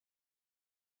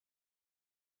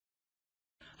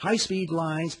High-speed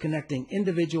lines connecting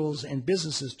individuals and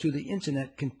businesses to the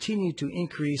Internet continue to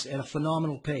increase at a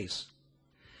phenomenal pace.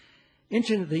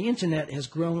 The Internet has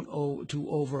grown to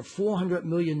over 400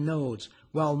 million nodes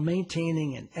while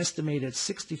maintaining an estimated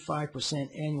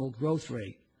 65% annual growth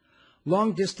rate.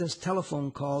 Long-distance telephone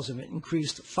calls have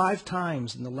increased 5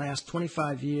 times in the last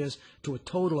 25 years to a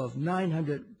total of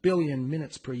 900 billion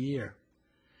minutes per year.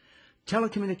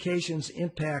 Telecommunications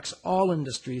impacts all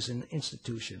industries and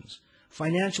institutions: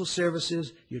 financial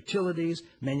services, utilities,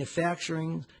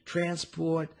 manufacturing,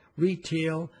 transport,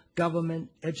 retail, government,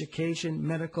 education,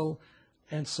 medical,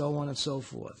 and so on and so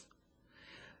forth.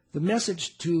 The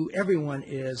message to everyone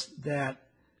is that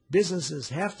businesses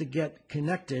have to get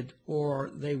connected or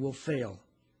they will fail.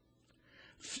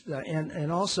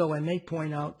 And also I may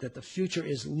point out that the future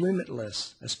is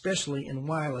limitless, especially in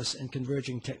wireless and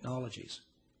converging technologies.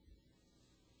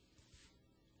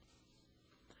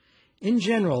 In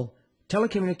general,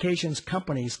 telecommunications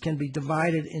companies can be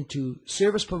divided into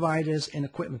service providers and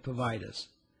equipment providers.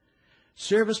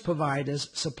 Service providers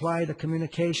supply the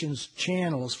communications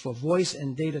channels for voice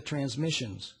and data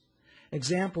transmissions.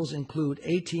 Examples include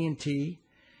AT&T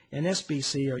and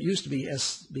SBC, or it used to be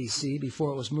SBC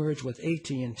before it was merged with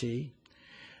AT&T,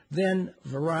 then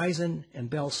Verizon and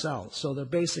Bell South. So they're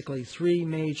basically 3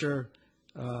 major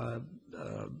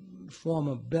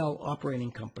former Bell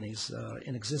operating companies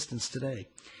in existence today.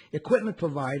 Equipment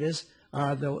providers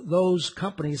are those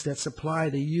companies that supply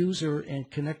the user and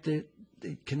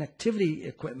connectivity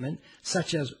equipment,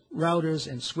 such as routers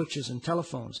and switches and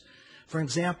telephones. For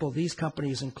example, these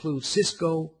companies include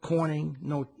Cisco, Corning,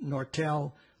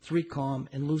 Nortel, 3Com,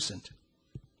 and Lucent.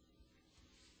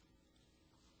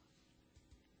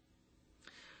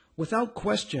 Without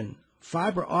question,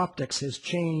 fiber optics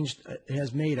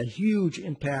has made a huge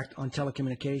impact on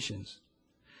telecommunications.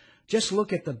 Just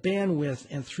look at the bandwidth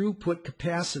and throughput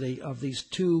capacity of these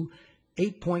two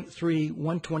 8.3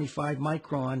 125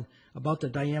 micron, about the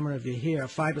diameter of your hair,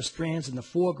 fiber strands in the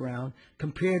foreground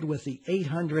compared with the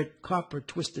 800 copper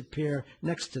twisted pair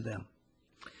next to them.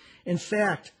 In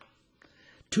fact,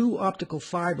 2 optical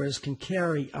fibers can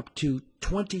carry up to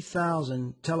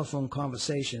 20,000 telephone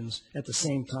conversations at the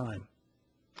same time.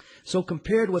 So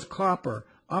compared with copper,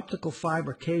 optical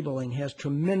fiber cabling has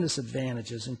tremendous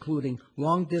advantages, including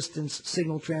long-distance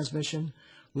signal transmission,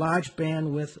 large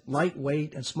bandwidth,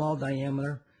 lightweight, and small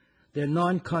diameter. They're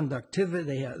non-conductive,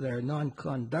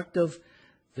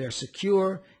 they're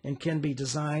secure, and can be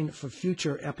designed for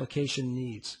future application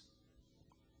needs.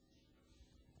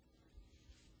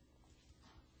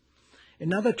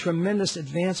 Another tremendous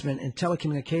advancement in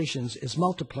telecommunications is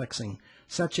multiplexing,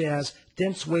 such as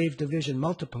dense wave division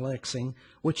multiplexing,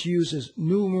 which uses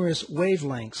numerous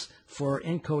wavelengths for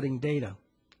encoding data.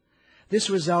 This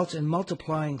results in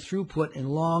multiplying throughput in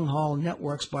long-haul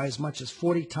networks by as much as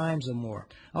 40 times or more.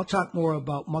 I'll talk more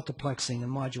about multiplexing in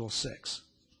Module 6.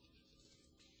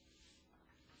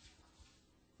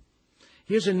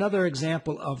 Here's another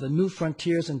example of the new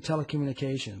frontiers in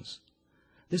telecommunications.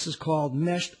 This is called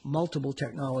meshed multiple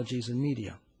technologies in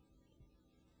media.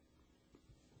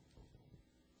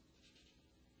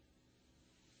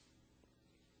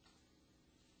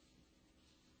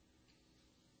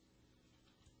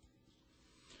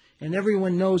 And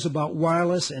everyone knows about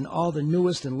wireless and all the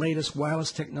newest and latest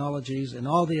wireless technologies and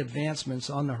all the advancements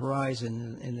on the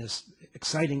horizon in this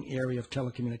exciting area of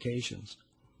telecommunications.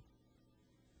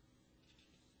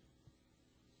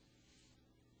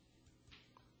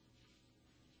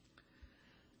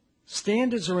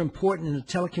 Standards are important in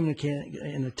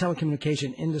the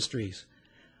telecommunication industries.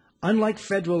 Unlike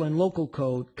federal and local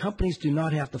code, companies do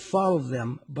not have to follow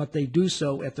them, but they do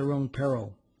so at their own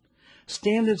peril.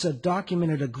 Standards are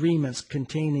documented agreements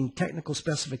containing technical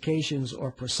specifications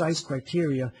or precise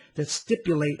criteria that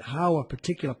stipulate how a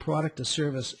particular product or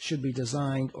service should be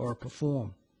designed or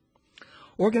performed.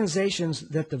 Organizations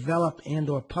that develop and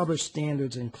or publish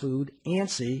standards include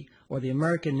ANSI, or the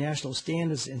American National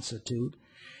Standards Institute.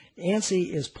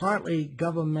 ANSI is partly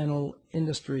governmental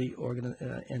industry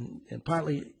and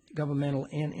partly governmental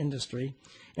and industry,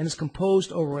 and is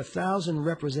composed over 1,000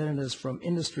 representatives from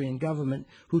industry and government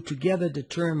who together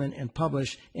determine and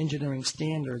publish engineering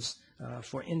standards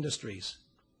for industries.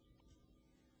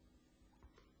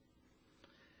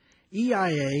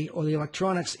 EIA, or the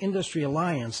Electronics Industry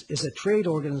Alliance, is a trade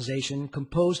organization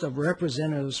composed of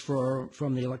representatives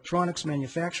from the electronics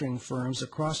manufacturing firms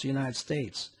across the United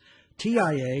States.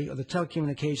 TIA, or the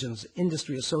Telecommunications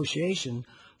Industry Association,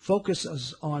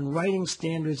 focuses on writing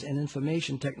standards and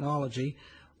information technology,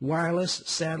 wireless,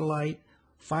 satellite,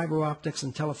 fiber optics,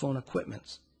 and telephone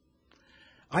equipment.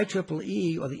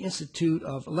 IEEE, or the Institute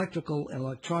of Electrical and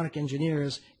Electronic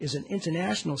Engineers, is an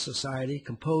international society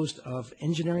composed of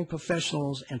engineering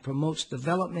professionals and promotes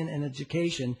development and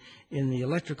education in the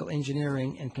electrical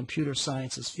engineering and computer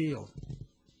sciences field.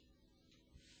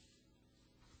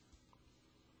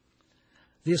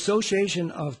 The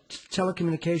Association of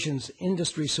Telecommunications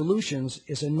Industry Solutions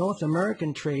is a North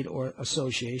American trade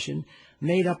association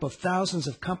made up of thousands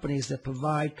of companies that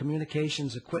provide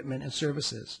communications equipment and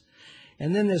services.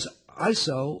 And then there's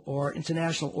ISO, or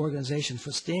International Organization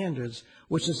for Standards,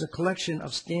 which is a collection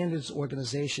of standards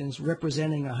organizations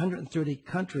representing 130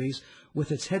 countries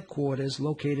with its headquarters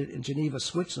located in Geneva,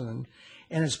 Switzerland,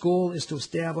 and its goal is to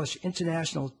establish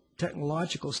international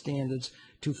technological standards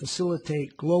to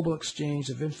facilitate global exchange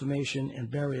of information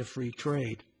and barrier-free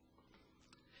trade.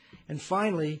 And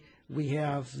finally, we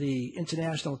have the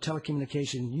International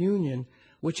Telecommunications Union,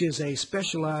 which is a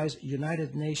specialized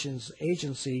United Nations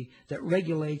agency that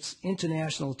regulates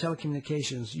international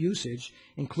telecommunications usage,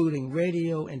 including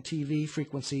radio and TV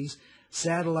frequencies,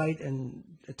 satellite and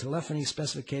telephony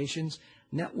specifications,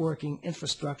 networking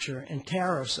infrastructure, and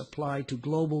tariffs applied to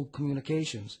global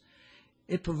communications.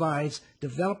 It provides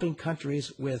developing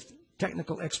countries with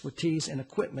technical expertise and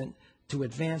equipment to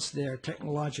advance their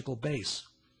technological base.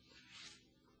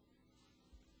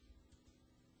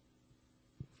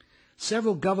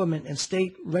 Several government and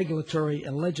state regulatory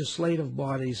and legislative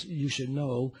bodies you should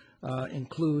know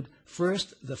include,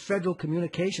 first, the Federal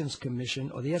Communications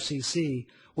Commission, or the FCC,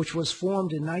 which was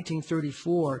formed in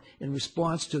 1934 in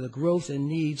response to the growth and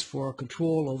needs for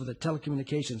control over the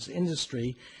telecommunications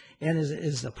industry, and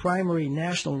is the primary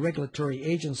national regulatory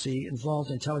agency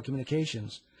involved in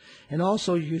telecommunications. And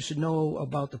also you should know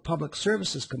about the Public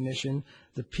Services Commission,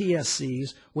 the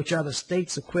PSCs, which are the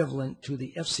state's equivalent to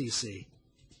the FCC.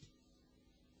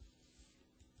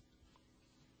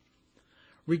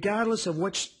 Regardless of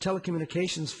which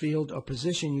telecommunications field or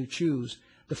position you choose,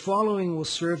 the following will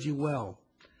serve you well.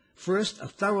 First, a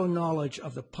thorough knowledge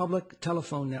of the public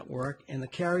telephone network and the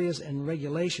carriers and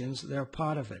regulations that are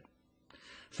part of it.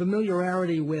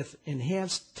 Familiarity with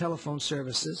enhanced telephone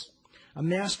services, a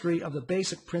mastery of the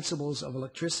basic principles of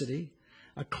electricity,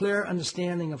 a clear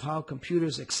understanding of how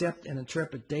computers accept and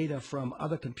interpret data from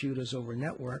other computers over a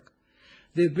network,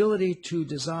 the ability to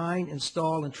design,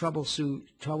 install, and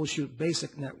troubleshoot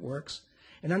basic networks,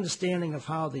 an understanding of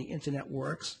how the Internet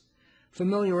works,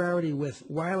 familiarity with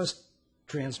wireless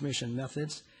transmission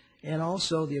methods, and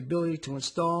also the ability to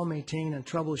install, maintain, and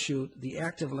troubleshoot the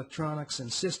active electronics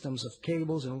and systems of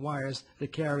cables and wires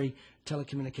that carry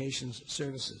telecommunications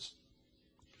services.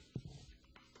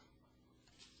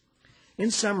 In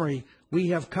summary, we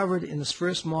have covered in this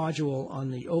first module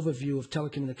on the overview of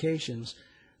telecommunications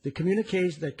that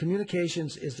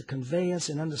communications is the conveyance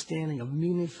and understanding of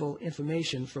meaningful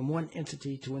information from one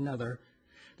entity to another.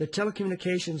 That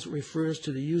telecommunications refers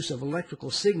to the use of electrical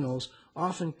signals,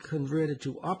 often converted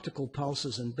to optical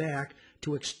pulses and back,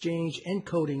 to exchange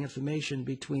encoding information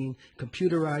between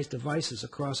computerized devices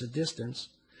across a distance.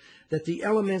 That the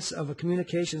elements of a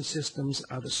communication systems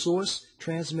are the source,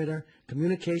 transmitter,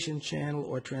 communication channel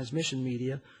or transmission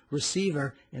media,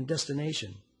 receiver, and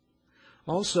destination.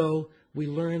 Also, we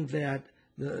learned that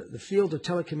the field of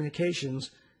telecommunications,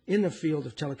 in the field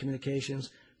of telecommunications,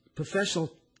 professionals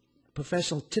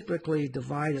typically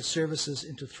divide its services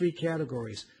into three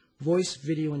categories: voice,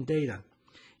 video, and data,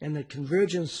 and the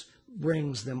convergence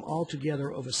brings them all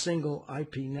together over a single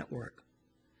IP network.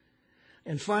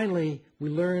 And finally, we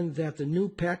learned that the new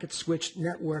packet switch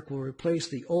network will replace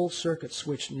the old circuit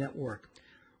switch network.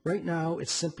 Right now,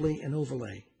 it's simply an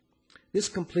overlay. This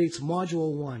completes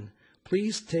Module 1.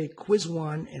 Please take Quiz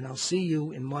 1, and I'll see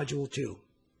you in Module 2.